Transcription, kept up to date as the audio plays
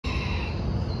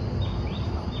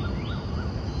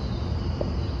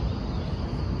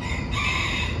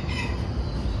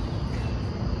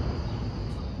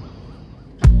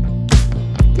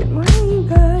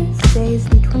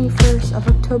1st of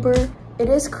October. It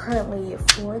is currently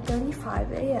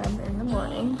 4:35 a.m. in the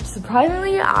morning.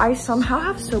 Surprisingly, I somehow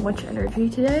have so much energy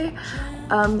today.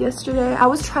 Yesterday, I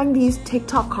was trying these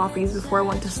TikTok coffees before I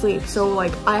went to sleep, so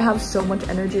like I have so much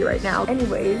energy right now.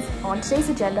 Anyways, on today's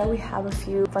agenda, we have a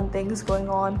few fun things going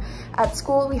on. At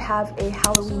school, we have a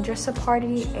Halloween dress-up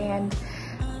party and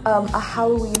a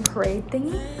Halloween parade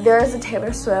thingy. There is a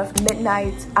Taylor Swift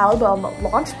midnight album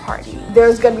launch party.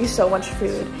 There's gonna be so much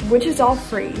food, which is all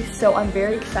free, so I'm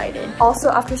very excited. Also,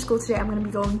 after school today, I'm gonna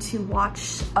be going to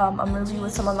watch a movie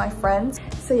with some of my friends.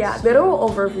 So yeah, little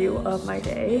overview of my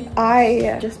day.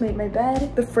 I just made my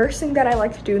bed. The first thing that I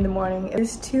like to do in the morning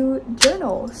is to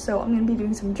journal. So I'm gonna be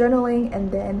doing some journaling,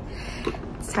 and then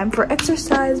it's time for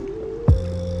exercise.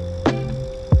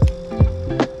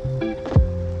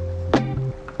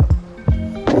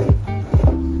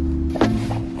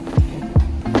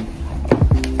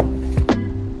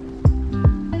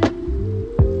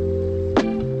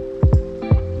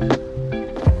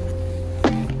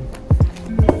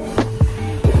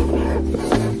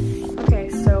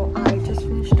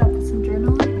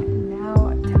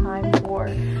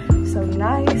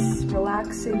 Nice,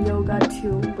 relaxing yoga to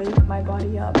wake my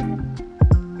body up.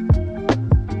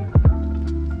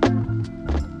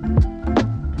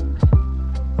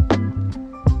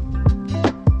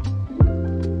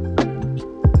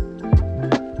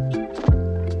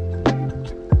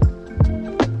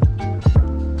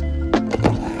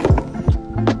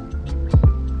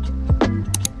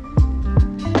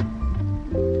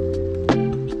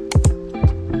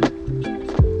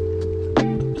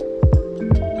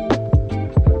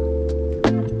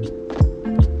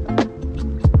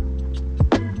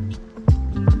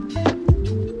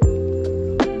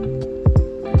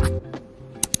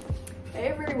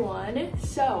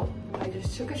 So, I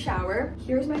just took a shower.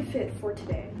 Here's my fit for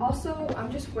today. Also,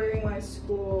 I'm just wearing my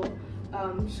school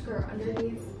skirt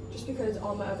underneath just because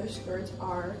all my other skirts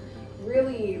are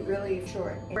really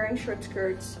short. Wearing short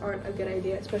skirts aren't a good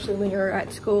idea, especially when you're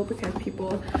at school, because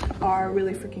people are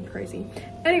really freaking crazy.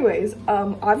 Anyways,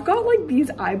 I've got like these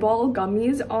eyeball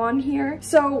gummies on here.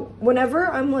 So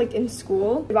whenever I'm like in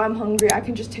school, if I'm hungry, I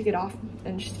can just take it off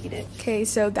and just eat it. Okay,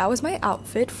 so that was my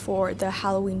outfit for the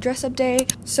Halloween dress-up day.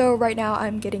 So right now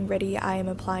I'm getting ready. I am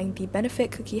applying the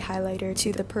Benefit Cookie Highlighter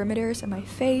to the perimeters of my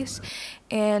face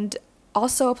and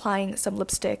also applying some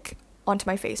lipstick onto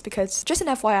my face, because just an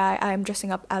FYI, I'm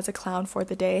dressing up as a clown for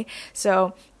the day,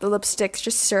 so the lipstick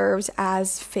just serves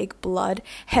as fake blood,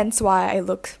 hence why I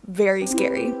look very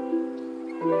scary.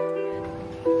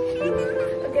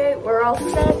 Okay, we're all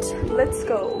set, let's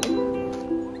go.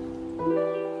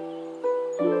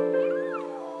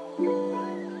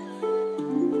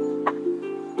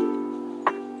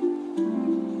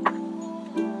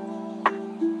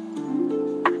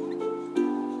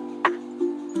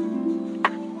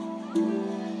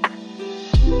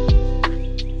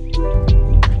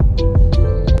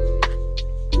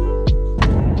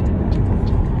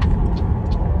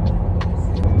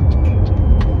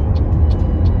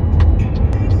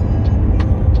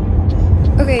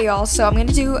 Okay y'all, so I'm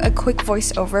gonna do a quick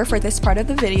voiceover for this part of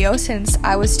the video since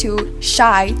I was too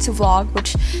shy to vlog,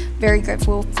 which very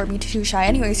grateful for me to too shy.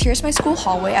 Anyways, here's my school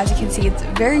hallway. As you can see, it's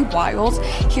very wild.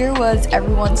 Here was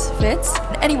everyone's fits.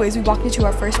 Anyways, we walked into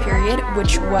our first period,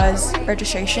 which was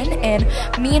registration, and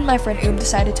me and my friend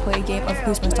decided to play a game of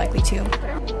Who's Most Likely To.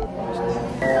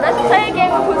 Let's play a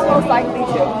game of Who's Most Likely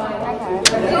To.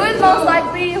 Who is most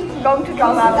likely going to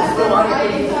drop out of school?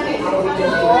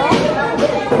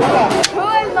 Who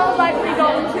is most likely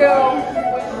going to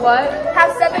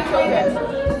have 7 children?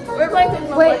 We're playing Who's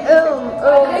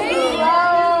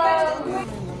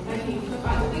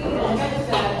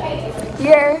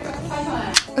Here.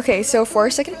 Okay, so for our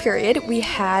second period, we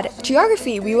had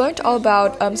geography. We learned all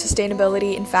about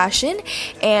sustainability in fashion,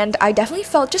 and I definitely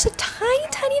felt just a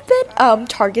tiny bit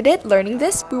targeted learning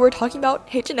this. We were talking about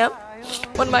H&M,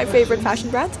 one of my favorite fashion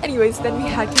brands. Anyways, then we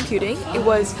had computing. It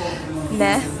was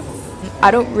meh.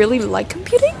 I don't really like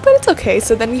computing, but it's okay.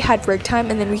 So then we had break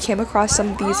time, and then we came across some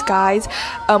of these guys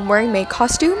wearing maid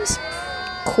costumes.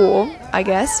 Cool, I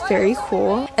guess, very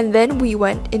cool. And then we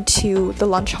went into the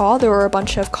lunch hall. There were a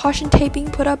bunch of caution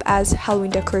taping put up as Halloween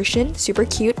decoration, super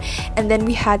cute. And then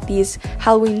we had these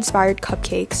Halloween inspired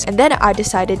cupcakes. And then I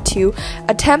decided to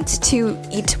attempt to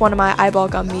eat one of my eyeball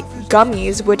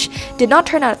gummies, which did not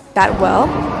turn out that well.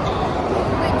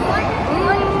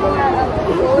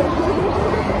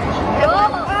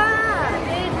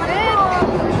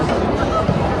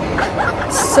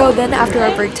 So then after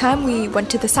our break time, we went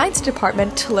to the science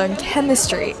department to learn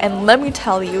chemistry. And let me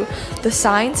tell you, the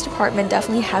science department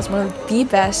definitely has one of the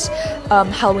best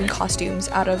Halloween costumes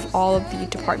out of all of the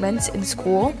departments in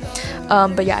school.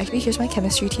 But yeah, here's my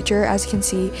chemistry teacher. As you can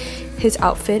see, his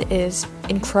outfit is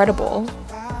incredible.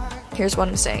 Here's what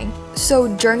I'm saying. So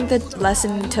during the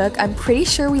lesson we took, I'm pretty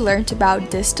sure we learned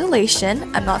about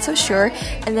distillation. I'm not so sure.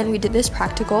 And then we did this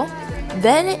practical.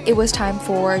 Then it was time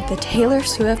for the Taylor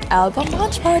Swift album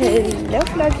launch party. Hello,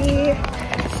 Vloggy.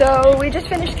 So we just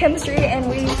finished chemistry and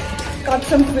we got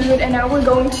some food, and now we're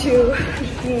going to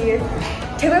the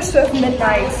Taylor Swift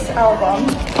Midnight's album.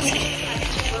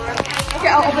 Okay,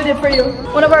 I'll open it for you.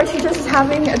 One of our teachers is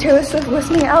having a Taylor Swift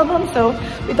listening album, so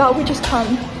we thought we'd just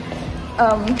come.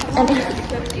 And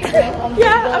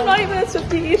yeah, I'm not even a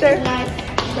Swiftie either.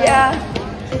 Yeah.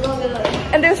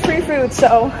 And there's free food,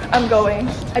 so I'm going.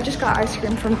 I just got ice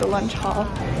cream from the lunch hall.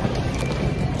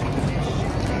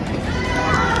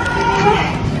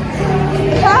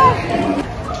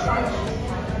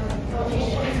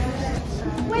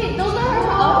 Wait, those are her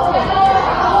outfits.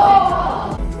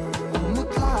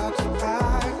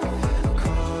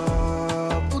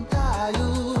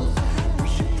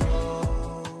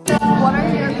 What are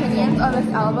your opinions on this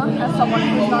album as someone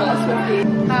who's not a Swiftie?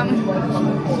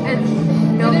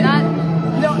 It's not.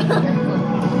 No,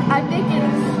 I think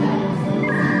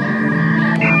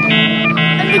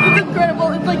it's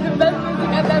incredible. It's like the best music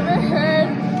I've ever heard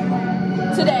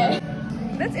today.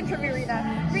 Let's interview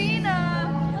Rena. Rena,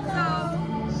 so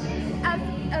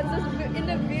in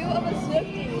the view of a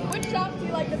Swiftie, which song do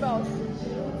you like the most?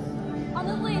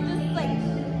 Honestly, it's just like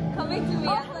coming to me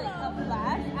as like a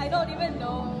flash. I don't even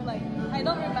know, like I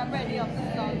don't remember any of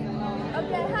the songs at all.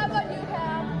 Okay, how about you,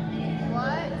 Cam?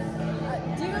 What?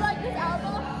 Do you like this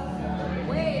album?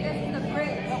 Wait, this is the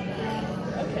bridge.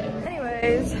 Okay.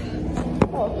 Anyways.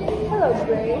 Oh, hello,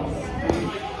 Grace.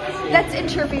 Let's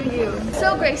interview you.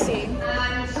 So, Gracie.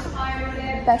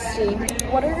 Bestie,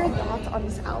 what are your thoughts on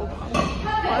this album?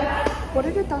 What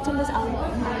are your thoughts on this album?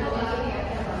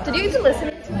 Did you even listen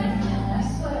to it?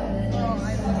 No,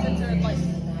 I listened to it like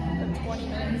for 20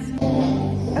 minutes.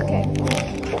 Okay.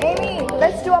 Amy,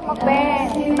 let's do a mukbang.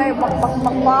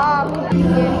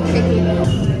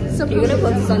 So You're gonna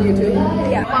put this on YouTube?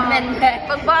 Yeah.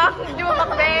 Mukbang. Do a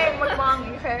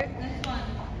mukbang. Okay.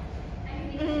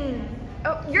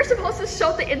 Oh, you're supposed to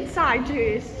show the inside,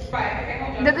 jeez.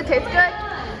 Does it taste good?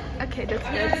 Okay, that's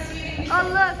good. Oh,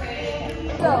 look.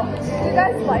 So, you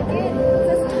guys like it?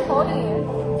 This is Tony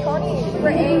for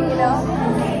A, you know?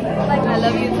 Like, I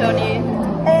love you, Tony.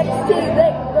 XT,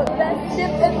 the best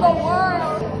ship in the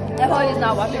world. I hope he's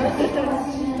not watching this.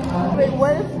 Wait,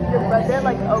 what if your brother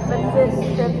like opens it and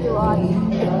strips you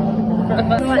on?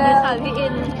 Yeah,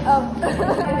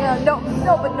 no,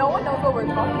 but no one knows what we're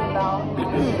talking about.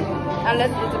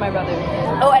 Unless it's my brother.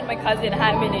 Oh, and my cousin,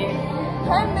 Hi Minnie.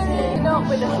 Hi, Minnie. No,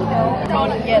 but does she know?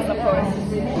 Tony, yes, of course.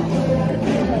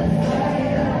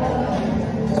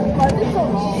 Why is it so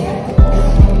long?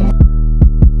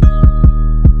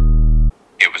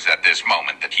 It was at this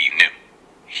moment that he knew.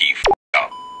 He f***ed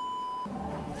up.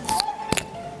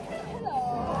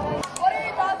 Hello. What are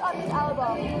your thoughts on this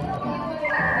album?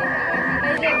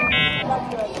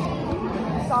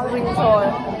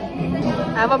 Sorry. I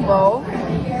have a bow.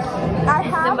 I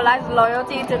have Symbolize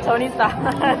loyalty to Tony Stark.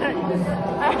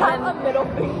 I have a middle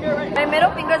finger right My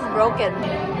middle finger's broken.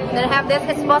 Then I have this.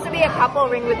 It's supposed to be a couple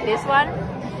ring with this one,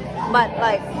 but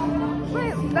like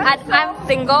I'm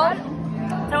single.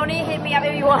 Tony, hit me up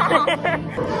if you want. Oh, look,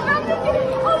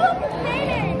 it's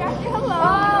raining. That's hello.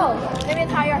 Oh, let me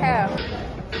tie your hair.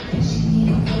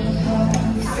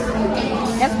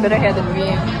 He has better hair than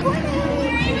me.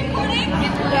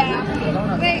 Yeah.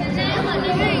 Wait,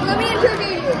 let me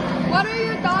interview you. What are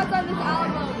your thoughts on this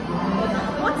album?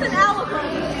 What's an album?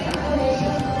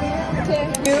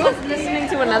 You? Just listening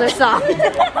to another song.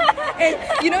 And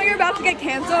you know you're about to get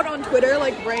canceled on Twitter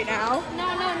like right now? No.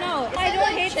 I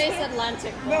don't hate Chase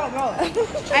Atlantic. No.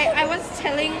 I was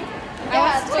telling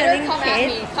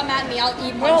Kate. Come at me, I'll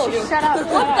eat Bro, you. shut up.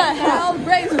 What the hell?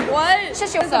 Grace, what?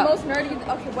 Shut It's the most nerdy.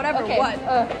 Okay, whatever. Okay. What?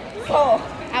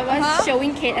 I was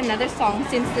showing Kate another song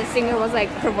since the singer was like,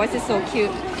 her voice is so cute.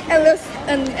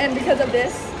 And because of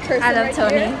this person I love right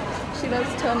Tony. here, she loves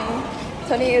Tony.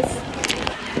 Tony is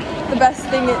the best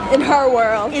thing in her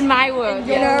world. In my world.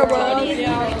 In our world.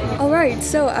 Yeah. Alright,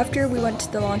 so after we went to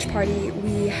the launch party,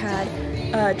 we had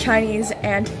Chinese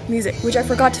and music, which I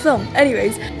forgot to film.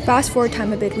 Anyways, fast forward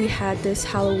time a bit, we had this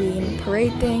Halloween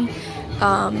parade thing,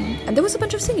 and there was a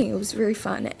bunch of singing. It was very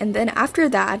fun. And then after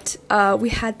that, we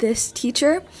had this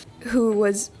teacher who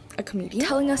was a comedian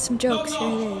telling us some jokes. Here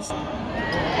it is.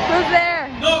 Who's there?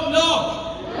 Knock,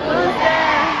 knock! Who's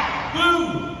there? Boo!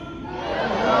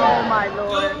 Oh my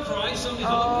lord. Don't cry, somebody's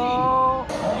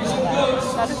hungry. Is it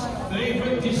Ghost's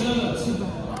favourite dessert?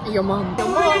 Your mom.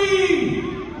 Three!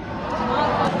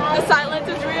 The silence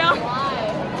is real.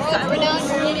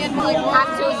 I'm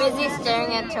too busy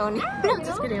staring at Tony. I'm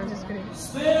just kidding, I'm just kidding.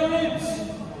 Spare ribs!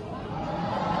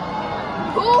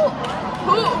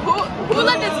 Who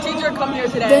let this teacher come here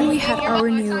today? Then we had our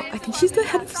new, I think she's the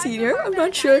head of senior, I'm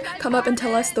not sure, come up and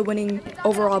tell us the winning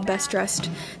overall best dressed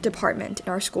department in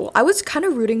our school. I was kind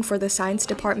of rooting for the science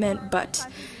department, but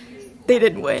they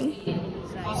didn't win.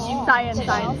 Science.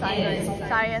 What? Okay,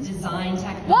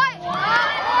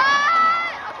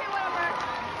 whatever.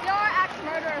 You're axe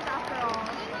murderers after all.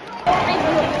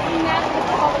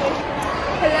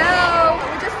 Hello!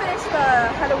 We just finished the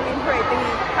Halloween parade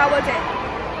thingy. How was it?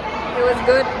 It was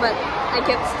good, but I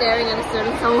kept staring at a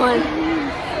certain someone.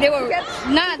 They were kept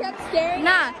staring?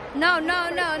 No.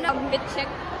 Fit check.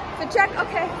 Fit check?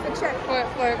 Okay, fit check. For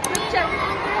Fit check.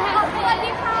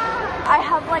 I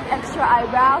have like extra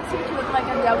eyebrows to look like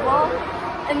a devil.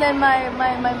 And then my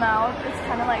mouth is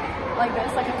kind of like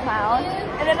this, like a clown.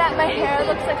 And then my hair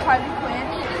looks like Harley Quinn.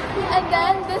 And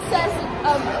then this says,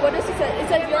 what does it say? It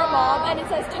says your mom, and it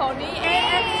says Tony,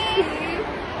 AXT,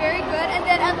 very good. And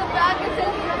then at the back it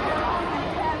says your mom,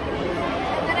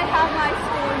 and then I have my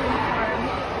school uniform.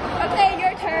 Okay,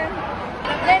 your turn.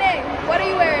 Nene, what are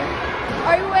you wearing?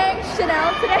 Are you wearing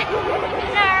Chanel today?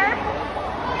 No.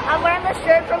 I'm wearing a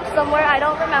shirt from somewhere I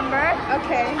don't remember.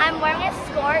 Okay. I'm wearing a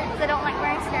skirt because I don't like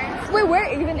wearing skirts. Wait, where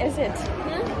even is it?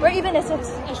 Where even is it?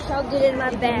 I shoved it in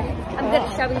my bag. I'm good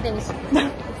at shoving things.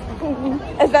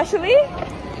 Especially?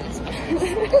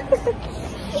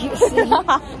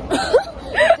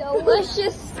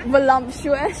 Delicious.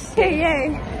 Voluptuous. Hey,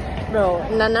 yay. Bro,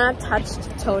 Nana touched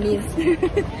Tony's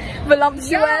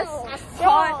Voluptuous.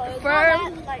 Hot,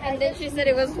 firm, and then she said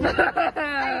it was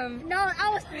firm. No, I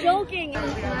was joking.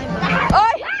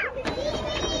 Oh!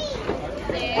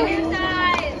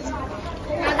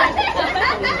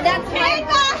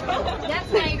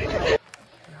 That's my.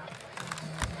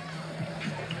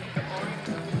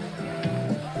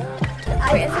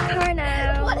 We're in the car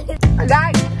now.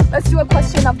 Guys, let's do a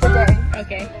question of the day.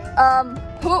 Okay.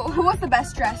 Who was the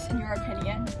best dressed in your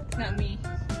opinion? Not me.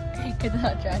 I could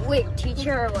not dress. Wait,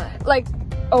 teacher or what? Like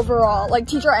overall, like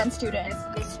teacher and student.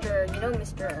 Mr.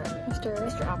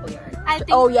 Appleyard.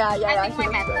 Oh yeah. I think he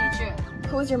my looks good. math teacher.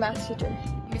 Who was your math teacher?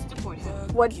 Mr. Porter.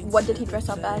 What did he dress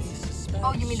up as?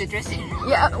 Oh, you mean the dressing?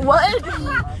 Yeah, what?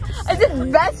 I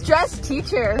said best dressed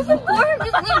teacher. We wore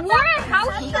a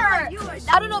house shirt.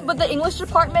 I don't know, but the English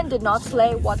department did not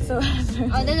slay whatsoever.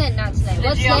 Oh, they did not slay.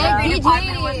 What's geography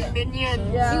department that? was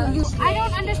minion. Yeah. I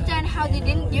don't understand how they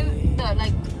didn't give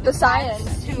The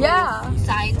science. to Yeah.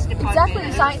 science department.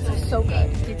 Exactly, science is so good.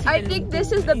 I think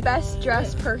this is the best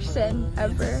dressed person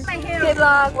ever. Good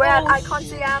luck, we're at Icon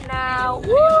Siam now.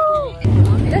 Woo!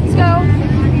 Let's go.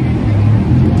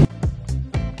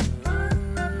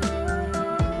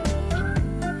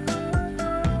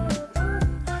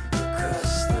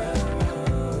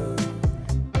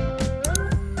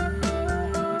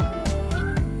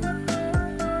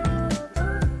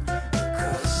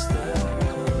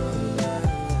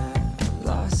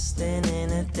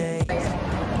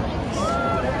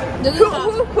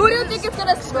 Who do you think is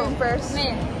gonna scream first?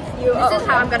 Me. You. This is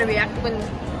how I'm gonna react when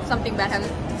something bad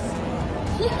happens.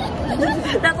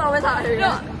 That's always how I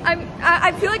react. No,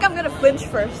 I feel like I'm gonna flinch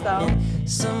first though.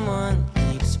 Someone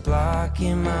keeps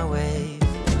blocking my way.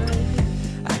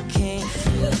 I can't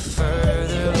feel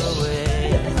further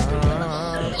away.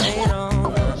 Wait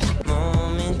on a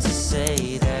moment to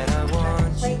say that I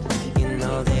want you. You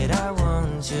know that I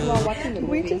want you.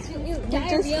 We just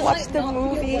watched the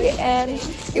movie and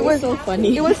it was so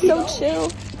funny. It was so chill.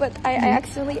 But I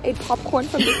accidentally ate popcorn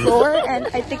from the floor and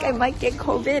I think I might get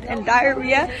COVID and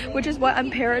diarrhea, which is what I'm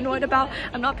paranoid about.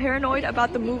 I'm not paranoid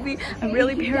about the movie. I'm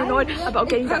really paranoid about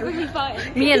getting diarrhea.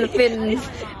 Me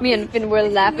and Finn were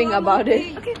laughing about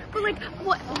it. Okay, but like,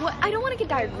 what? I don't want to get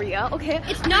diarrhea, okay?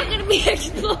 It's not gonna be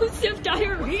explosive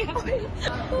diarrhea.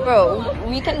 Bro,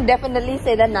 we can definitely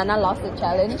say that Nana lost the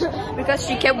challenge because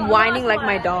she kept whining like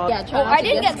my dog. Yeah, I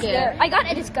didn't get scared. I got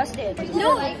disgusted.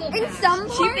 No, in some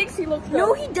parts, She thinks he looks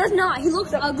no, he does not. He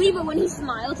looks ugly, but when he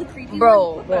smiles, a creepy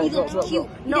Bro, he looks cute.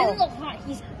 He doesn't look hot.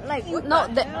 He's like No,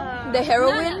 the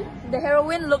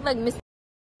heroine looked like Miss.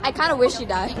 I kind of wish she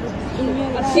died.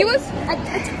 He was.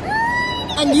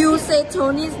 And you say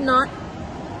Tony's not.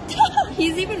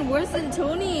 He's even worse than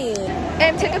Tony.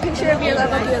 And take a picture of your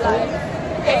love of your life.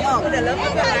 Hey, oh, the love of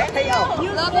your life. Hey, oh.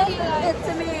 You love it. It's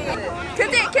me.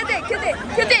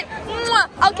 Kiss it. Mwah.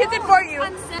 I'll kiss it for you.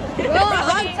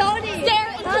 Tony. Stare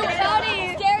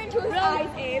into his eyes,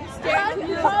 Abe. Stare into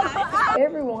his eyes. Hey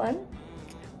everyone,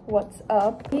 what's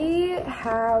up? We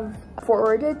have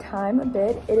forwarded time a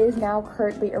bit. It is now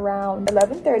currently around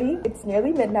 11:30. It's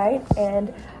nearly midnight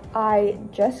and I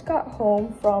just got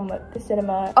home from the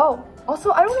cinema. Oh,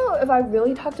 also, I don't know if I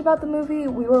really talked about the movie.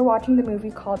 We were watching the movie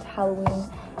called Halloween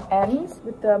Ends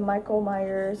with the Michael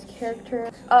Myers character.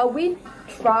 We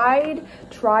tried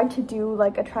to do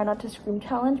like a try not to scream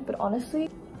challenge, but honestly,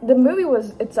 the movie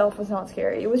itself was not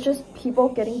scary. It was just people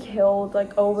getting killed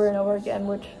like over and over again,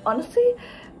 which honestly,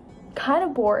 kind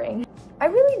of boring. I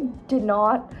really did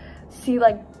not see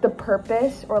like the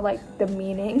purpose or like the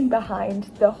meaning behind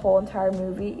the whole entire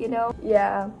movie, you know?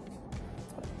 Yeah.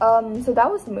 So that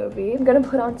was the movie. I'm gonna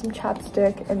put on some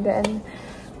chapstick and then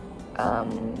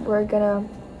we're gonna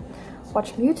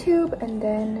watch YouTube and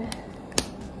then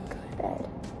go to bed.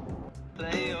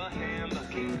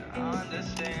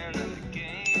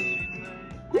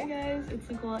 Hi guys, it's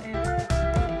Nicole and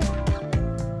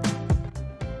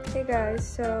hey guys,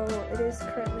 so it is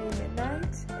currently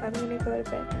midnight. I'm gonna go to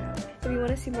bed now. If you want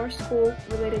to see more school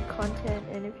related content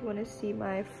and if you want to see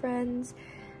my friends,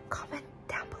 comment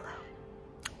down below.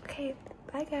 Okay,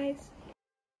 bye guys.